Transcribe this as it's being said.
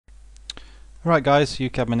Right guys,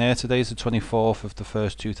 UCAdmin here. Today's the 24th of the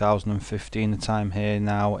 1st 2015. The time here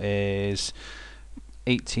now is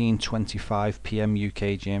 18:25 PM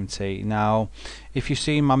UK GMT. Now, if you've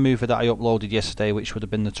seen my movie that I uploaded yesterday, which would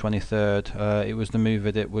have been the 23rd, it was the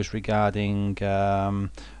movie that was regarding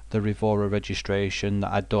the Revora registration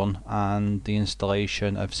that I'd done and the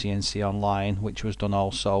installation of CNC Online, which was done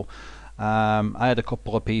also. I had a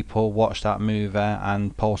couple of people watch that movie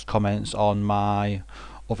and post comments on my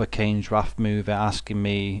other Kane's Wrath movie asking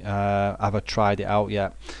me have I tried it out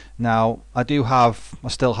yet. Now I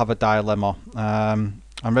still have a dilemma. I'm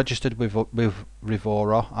registered with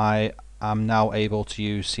Revora. I am now able to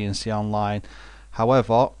use CNC Online.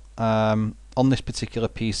 However, on this particular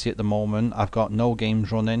PC at the moment I've got no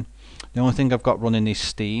games running. The only thing I've got running is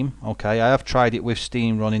Steam. Okay, I have tried it with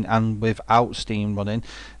Steam running and without Steam running.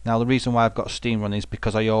 Now the reason why I've got Steam running is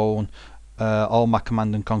because I own all my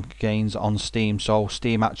Command & Conquer games on Steam, so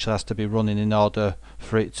Steam actually has to be running in order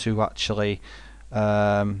for it to actually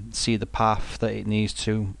see the path that it needs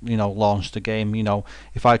to, launch the game.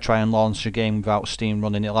 If I try and launch a game without Steam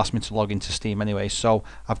running, it'll ask me to log into Steam anyway, so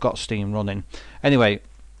I've got Steam running. Anyway,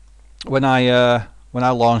 when I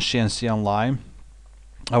launched CNC Online,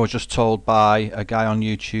 I was just told by a guy on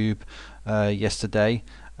YouTube yesterday,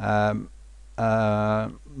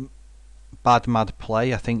 Bad Mad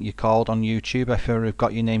Play, I think you're called on YouTube, if I've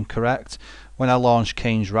got your name correct. When I launched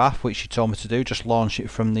Kane's Wrath, which you told me to do, just launch it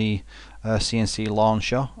from the CNC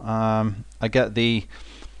launcher. I get the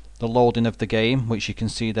loading of the game, which you can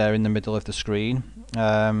see there in the middle of the screen.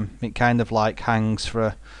 It kind of like hangs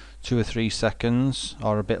for 2 or 3 seconds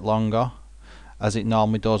or a bit longer, as it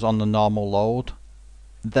normally does on the normal load.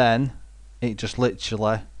 Then it just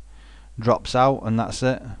literally drops out and that's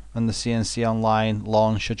it, and the CNC Online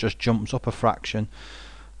launcher just jumps up a fraction.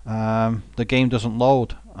 The game doesn't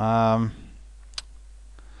load. Now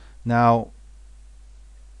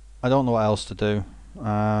I don't know what else to do.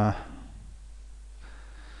 I'm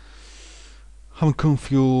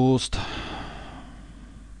confused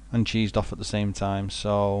and cheesed off at the same time,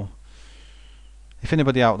 so if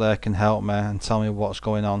anybody out there can help me and tell me what's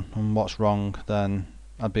going on and what's wrong, then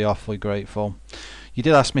I'd be awfully grateful. You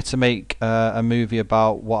did ask me to make a movie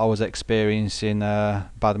about what I was experiencing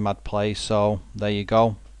Bad Mad Play, so there you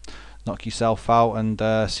go. Knock yourself out and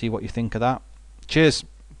see what you think of that. Cheers,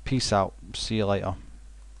 peace out, see you later.